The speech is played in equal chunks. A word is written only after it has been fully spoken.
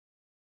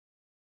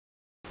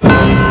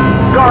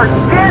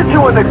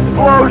Gargantuan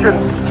explosion.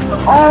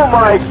 Oh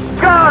my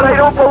God, I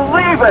don't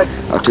believe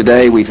it.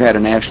 Today we've had a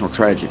national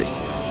tragedy.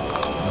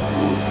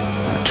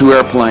 2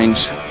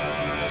 airplanes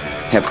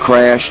have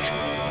crashed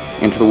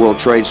into the World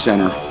Trade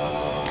Center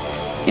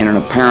in an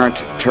apparent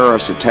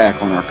terrorist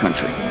attack on our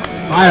country.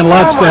 Ryan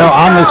Lutsdale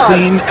on the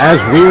scene as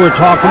we were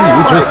talking.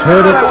 You just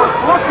heard it. I was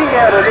looking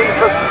at it. It's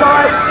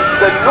beside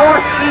the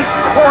northeast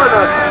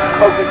corner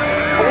of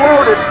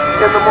exploded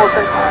in the most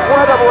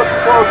incredible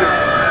explosion.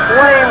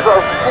 Flames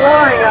are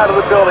flying out of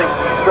the building.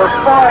 They're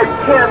 5,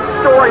 10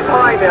 stories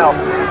high now.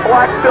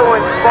 Black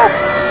billowing smoke.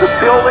 The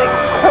building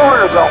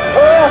corner, the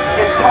whole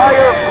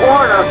entire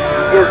corner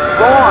is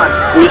gone.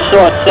 We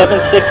saw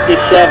 767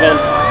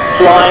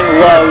 flying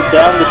low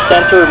down the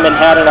center of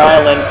Manhattan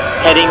Island,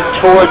 heading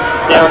towards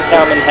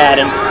downtown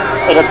Manhattan.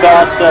 At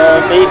about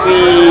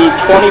maybe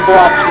 20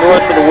 blocks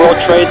north of the World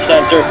Trade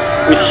Center,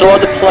 we saw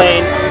the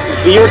plane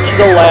veer to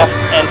the left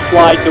and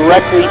fly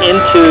directly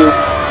into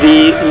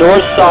the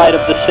north side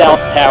of the South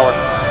Tower.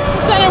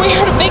 Center, we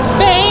heard a big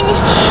bang,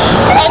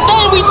 and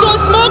then we saw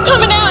smoke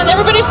coming out, and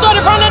everybody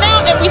started running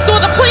out, and we saw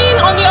the plane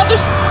on the other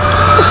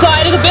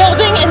side of the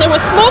building, and there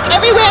was smoke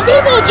everywhere, and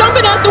people are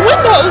jumping out the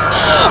windows.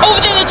 Over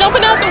there, they're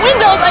jumping out the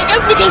windows, I guess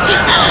because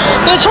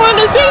they're trying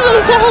to save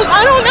themselves.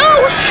 I don't know.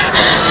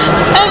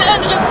 And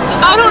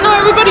I don't know,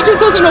 everybody just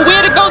doesn't know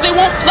where to go. They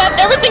won't let,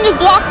 everything is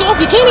blocked off.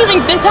 You can't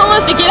even, they're telling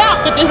us to get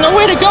out, but there's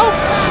nowhere to go.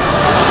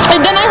 And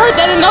then I heard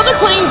that another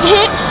plane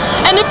hit,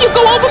 and if you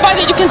go over by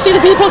there, you can see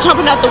the people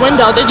jumping out the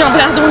window. They're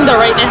jumping out the window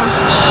right now.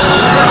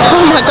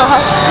 Oh my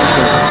God.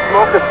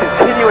 Smoke is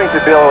continuing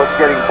to build. It's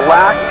getting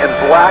black and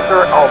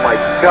blacker. Oh my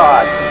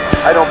God.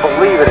 I don't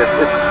believe it.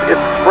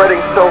 It's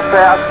spreading so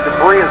fast.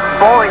 Debris is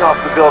falling off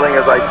the building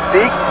as I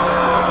speak.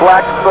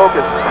 Black smoke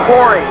is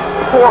pouring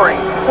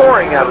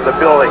out of the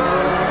building.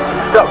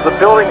 The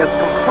building is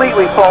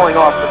completely falling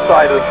off the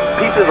side.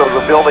 Pieces of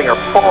the building are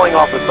falling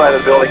off the side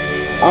of the building.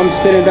 I'm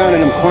sitting down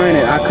and I'm crying.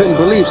 I couldn't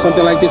believe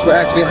something like this would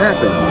actually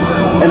happen.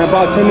 And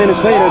about 10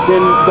 minutes later, then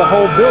the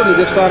whole building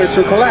just started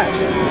to collapse.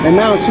 And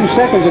now 2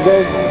 seconds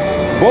ago,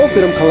 both of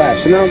them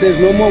collapsed. And now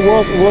there's no more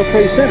World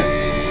Trade Center.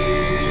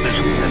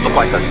 It looked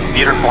like a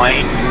commuter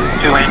plane,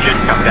 2 engines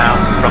come down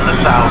from the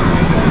south,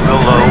 real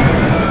low,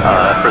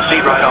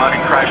 proceed right on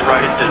and crash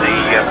right into the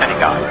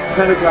Pentagon. The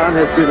Pentagon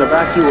has been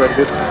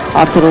evacuated.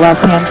 Off to the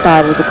left-hand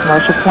side was a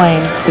commercial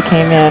plane that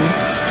came in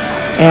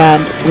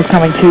and was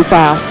coming too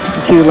fast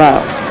and too low.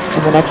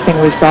 And the next thing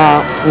we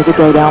saw was it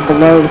go down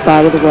below the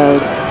side of the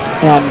road,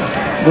 and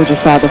we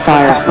just saw the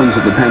fire. What happens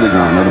at the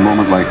Pentagon at a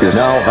moment like this?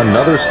 Now,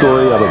 another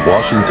story out of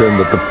Washington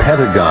that the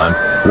Pentagon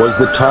was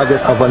the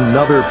target of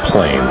another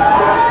plane.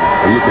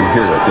 You can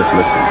hear it, just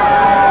listen.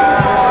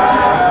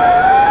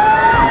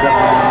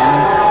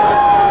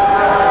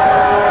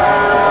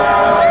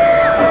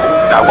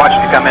 I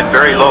watched it come in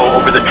very low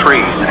over the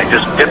trees, and it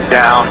just dipped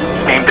down,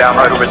 came down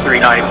right over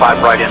 395,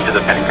 right into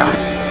the Pentagon.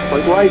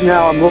 But right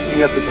now I'm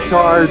looking at the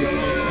charred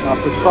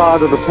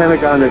facade of the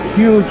Pentagon, a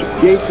huge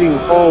gaping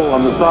hole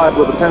on the side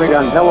where the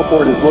Pentagon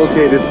heliport is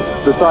located,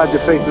 the side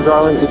that faces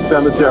Arlington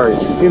Cemetery.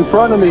 In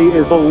front of me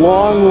is a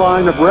long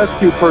line of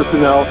rescue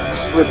personnel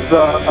with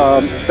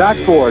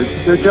backboards.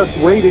 They're just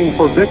waiting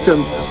for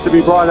victims to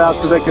be brought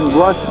out so they can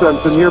rush them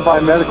to nearby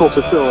medical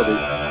facilities.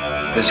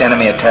 This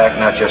enemy attacked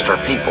not just our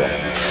people,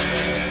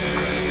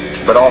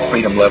 but all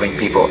freedom-loving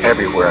people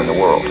everywhere in the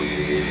world.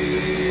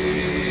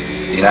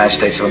 The United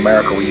States of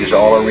America will use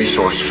all our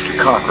resources to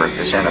conquer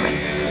this enemy.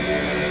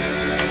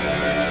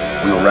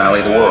 We will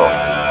rally the world.